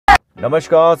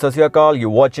नमस्कार, सत श्री अकाल। You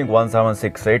watching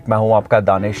 1768। मैं हूं आपका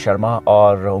दानिश शर्मा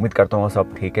और उम्मीद करता हूं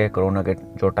सब ठीक है। कोरोना के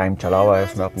जो टाइम चला हुआ है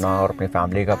उसमें अपना और अपनी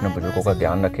फैमिली का, अपने बुजुर्गों का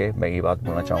ध्यान रखे, मैं ये बात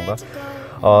बोलना चाहूँगा।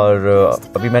 और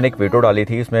अभी मैंने एक वीडियो डाली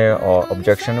थी, इसमें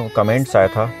ऑब्जेक्शन कमेंट्स आया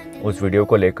था उस वीडियो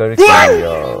को लेकर कि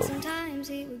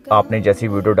आपने जैसी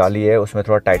वीडियो डाली है उसमें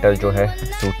थोड़ा टाइटल जो है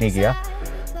सूट नहीं किया,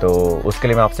 तो उसके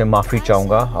लिए मैं आपसे माफ़ी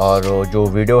चाहूँगा। और जो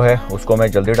वीडियो है उसको मैं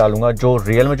जल्दी डालूँगा। जो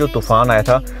रियल में जो तूफ़ान आया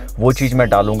था वो चीज़ मैं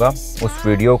डालूँगा। उस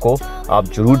वीडियो को आप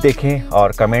ज़रूर देखें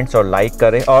और कमेंट्स और लाइक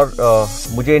करें। और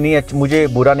मुझे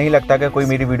बुरा नहीं लगता कि कोई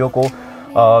मेरी वीडियो को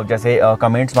जैसे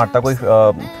कमेंट्स मारता, कोई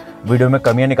वीडियो में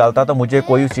कमियां निकालता, तो मुझे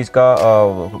कोई उस चीज़ का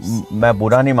मैं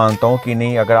बुरा नहीं मानता हूँ कि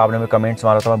नहीं अगर आपने कमेंट्स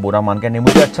मारा तो मैं बुरा मान के नहीं।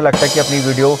 मुझे अच्छा लगता है कि अपनी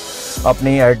वीडियो,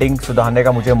 अपनी एडिटिंग सुधारने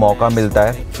का मुझे मौका मिलता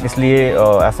है। इसलिए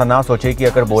ऐसा ना सोचे कि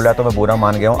अगर बोला तो मैं बुरा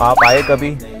मान गया हूँ। आप आए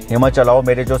कभी, हिम्मत चलाओ।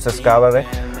 मेरे जो सब्सक्राइबर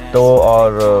है तो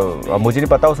और मुझे नहीं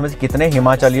पता उसमें से कितने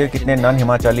हिमाचली है, कितने नॉन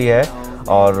हिमाचली है,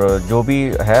 और जो भी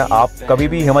है आप कभी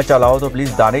भी हिम्मत चलाओ तो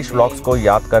प्लीज़ दानिश व्लॉग्स को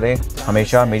याद करें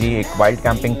हमेशा। मेरी एक wild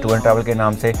camping tour and travel के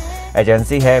नाम से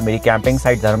एजेंसी है। मेरी कैंपिंग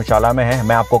साइट धर्मशाला में है।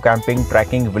 मैं आपको कैंपिंग,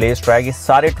 ट्रैकिंग, विलेज ट्रैक, ये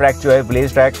सारे ट्रैक जो है,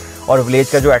 विलेज ट्रैक और विलेज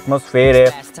का जो एटमॉस्फेयर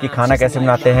है कि खाना कैसे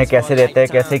बनाते हैं, कैसे रहते हैं,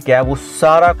 कैसे क्या है, वो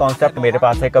सारा कॉन्सेप्ट मेरे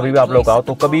पास है। कभी भी आप लोग आओ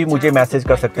तो कभी मुझे मैसेज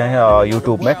कर सकते हैं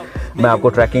यूट्यूब में, मैं आपको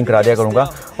ट्रैकिंग करा दिया करूँगा।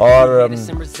 और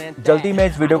जल्दी मैं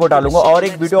इस वीडियो को डालूंगा। और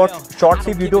एक वीडियो, और शॉर्ट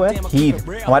सी वीडियो है,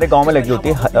 हीर हमारे गांव में लगी होती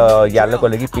है, येलो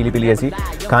कलर की, पीली पीली ऐसी,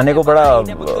 खाने को बड़ा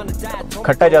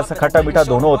खट्टा जैसा, खट्टा मीठा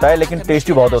दोनों होता है लेकिन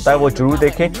टेस्टी बहुत होता है। वो जरूर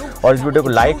देखें और इस वीडियो को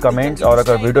लाइक, कमेंट्स, और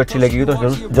अगर वीडियो अच्छी लगेगी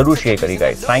तो जरूर शेयर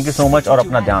करिएगा। थैंक यू सो मच और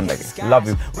अपना ध्यान रखें। Love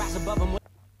you.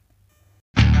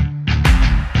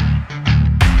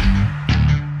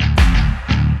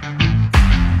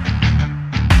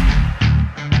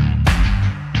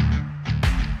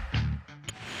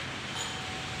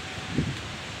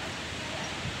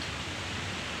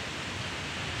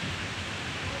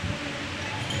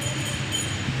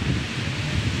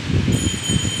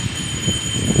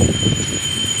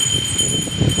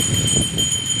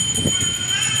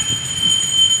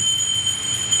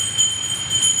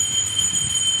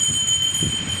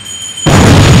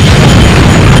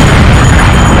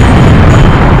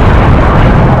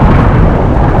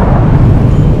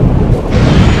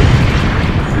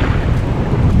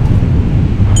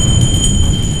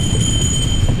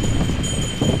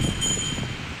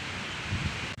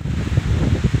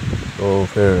 तो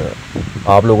फिर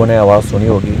आप लोगों ने आवाज़ सुनी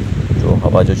होगी, जो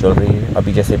हवा जो चल रही है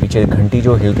अभी, जैसे पीछे घंटी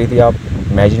जो हिल रही थी, आप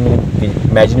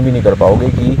इमेजिन भी नहीं कर पाओगे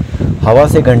कि हवा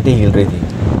से घंटी हिल रही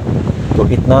थी। तो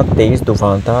इतना तेज़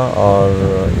तूफ़ान था। और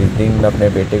इस दिन मैं अपने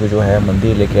बेटे को जो है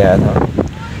मंदिर लेके आया था,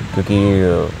 क्योंकि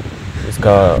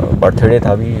इसका बर्थडे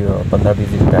था अभी 15-20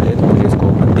 दिन पहले, तो मुझे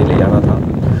इसको मंदिर ले जाना था।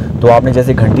 तो आपने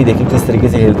जैसे घंटी देखी किस तरीके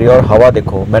से हिल रही है, और हवा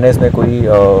देखो। मैंने इसमें कोई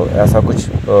ऐसा कुछ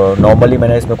नॉर्मली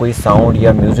मैंने इसमें कोई साउंड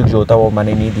या म्यूज़िक जो होता है वो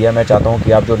मैंने नहीं दिया। मैं चाहता हूँ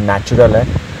कि आप जो नेचुरल है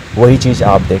वही चीज़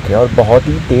आप देखें। और बहुत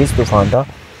ही तेज़ तूफ़ान था।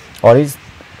 और इस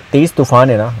तेज़ तूफ़ान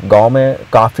है ना, गांव में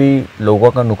काफ़ी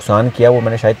लोगों का नुकसान किया। वो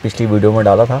मैंने शायद पिछली वीडियो में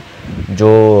डाला था।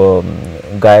 जो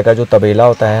गाय का जो तबेला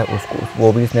होता है उसको,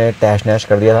 वो भी इसने तहस नहस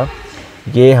कर दिया था।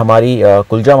 ये हमारी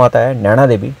कुलजा माता है, नैना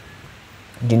देवी,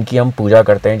 जिनकी हम पूजा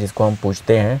करते हैं, जिसको हम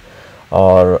पूजते हैं।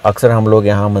 और अक्सर हम लोग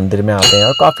यहाँ मंदिर में आते हैं।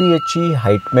 और काफ़ी अच्छी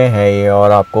हाइट में है ये।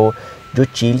 और आपको जो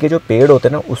चील के जो पेड़ होते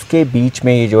हैं ना, उसके बीच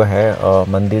में ये जो है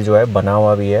मंदिर जो है बना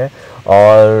हुआ भी है।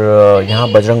 और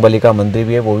यहाँ बजरंगबली का मंदिर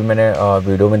भी है, वो भी मैंने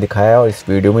वीडियो में दिखाया और इस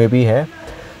वीडियो में भी है।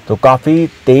 तो काफ़ी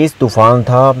तेज़ तूफ़ान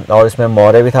था। और इसमें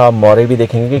मोरे भी था। आप मोरे भी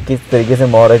देखेंगे कि किस तरीके से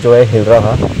मोरे जो है हिल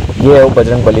रहा था। ये है वो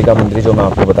बजरंगबली का मंदिर जो मैं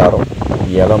आपको बता रहा हूँ,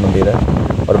 ये वाला मंदिर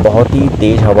है। और बहुत ही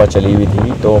तेज़ हवा चली हुई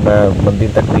थी, तो मैं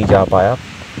मंदिर तक नहीं जा पाया।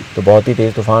 तो बहुत ही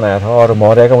तेज़ तूफ़ान आया था। और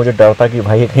मोरे का मुझे डर था कि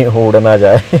भाई कहीं वो उड़ ना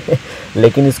जाए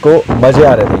लेकिन इसको मज़े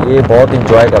आ रहे थे, ये बहुत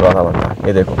इंजॉय कर रहा था बंदा।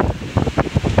 ये देखो,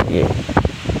 ये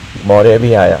मोरे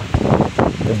भी आया,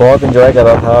 ये बहुत इंजॉय कर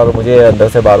रहा था। और मुझे अंदर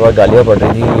से बार बार गालियाँ पड़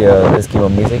रही थी इसकी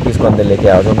मम्मी से कि इसको अंदर लेके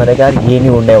आ जाओ। मैंने कहा यार ये नहीं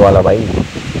उड़ने वाला भाई।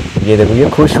 ये देखो, ये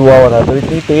खुश हुआ था। तो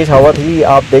इतनी तेज़ हवा थी,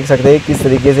 आप देख सकते हैं किस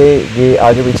तरीके से ये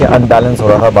आगे पीछे अनबैलेंस हो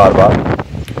रहा था बार बार।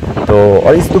 तो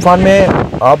और इस तूफ़ान में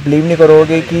आप बिलीव नहीं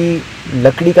करोगे कि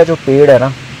लकड़ी का जो पेड़ है ना,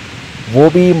 वो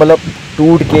भी मतलब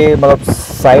टूट के मतलब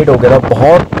साइड हो गया था।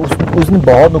 बहुत उस दिन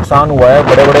बहुत नुकसान हुआ है।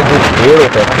 बड़े बड़े जो पेड़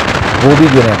होते हैं ना, वो भी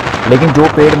गिरे हैं। लेकिन जो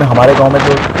पेड़ में हमारे गांव में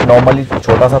जो नॉर्मली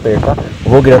छोटा सा पेड़ था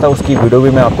वो गिरा था, उसकी वीडियो भी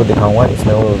मैं आपको दिखाऊंगा।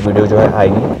 इसमें वो वीडियो जो है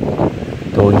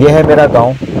आएगी। तो ये है मेरा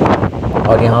गाँव।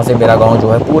 और यहाँ से मेरा गांव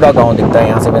जो है, पूरा गांव दिखता है।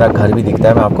 यहाँ से मेरा घर भी दिखता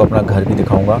है। मैं आपको अपना घर भी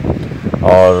दिखाऊंगा।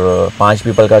 और 5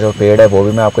 पीपल का जो पेड़ है वो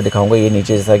भी मैं आपको दिखाऊंगा। ये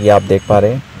नीचे जैसा कि आप देख पा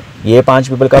रहे हैं, ये 5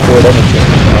 पीपल का पेड़ है नीचे,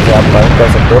 यहाँ से आप काउंट कर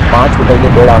सकते हो। 5 पीपल के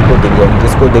पेड़ आपको दिख जाएंगे,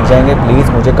 जिसको दिख जाएंगे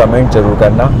प्लीज़ मुझे कमेंट जरूर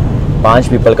करना। 5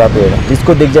 पीपल का पेड़ है,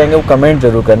 जिसको दिख जाएंगे वो कमेंट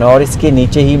जरूर करना। और इसके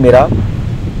नीचे ही मेरा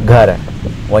घर है,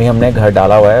 वहीं हमने घर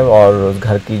डाला हुआ है, और उस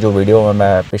घर की जो वीडियो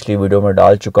मैं पिछली वीडियो में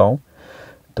डाल चुका हूँ।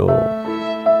 तो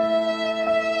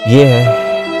ये है।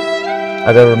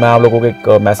 अगर मैं आप लोगों को एक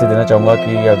मैसेज देना चाहूँगा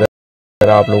कि अगर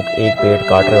आप लोग एक पेड़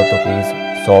काट रहे हो तो प्लीज़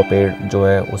 100 पेड़ जो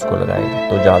है उसको लगाए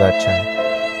तो ज़्यादा अच्छा है।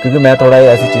 क्योंकि मैं थोड़ा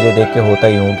ऐसी चीज़ें देख के होता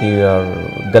ही हूँ कि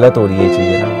यार गलत हो रही है ये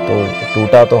चीज़ें ना, तो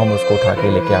टूटा तो हम उसको उठा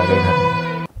के लेके आ गए घर में।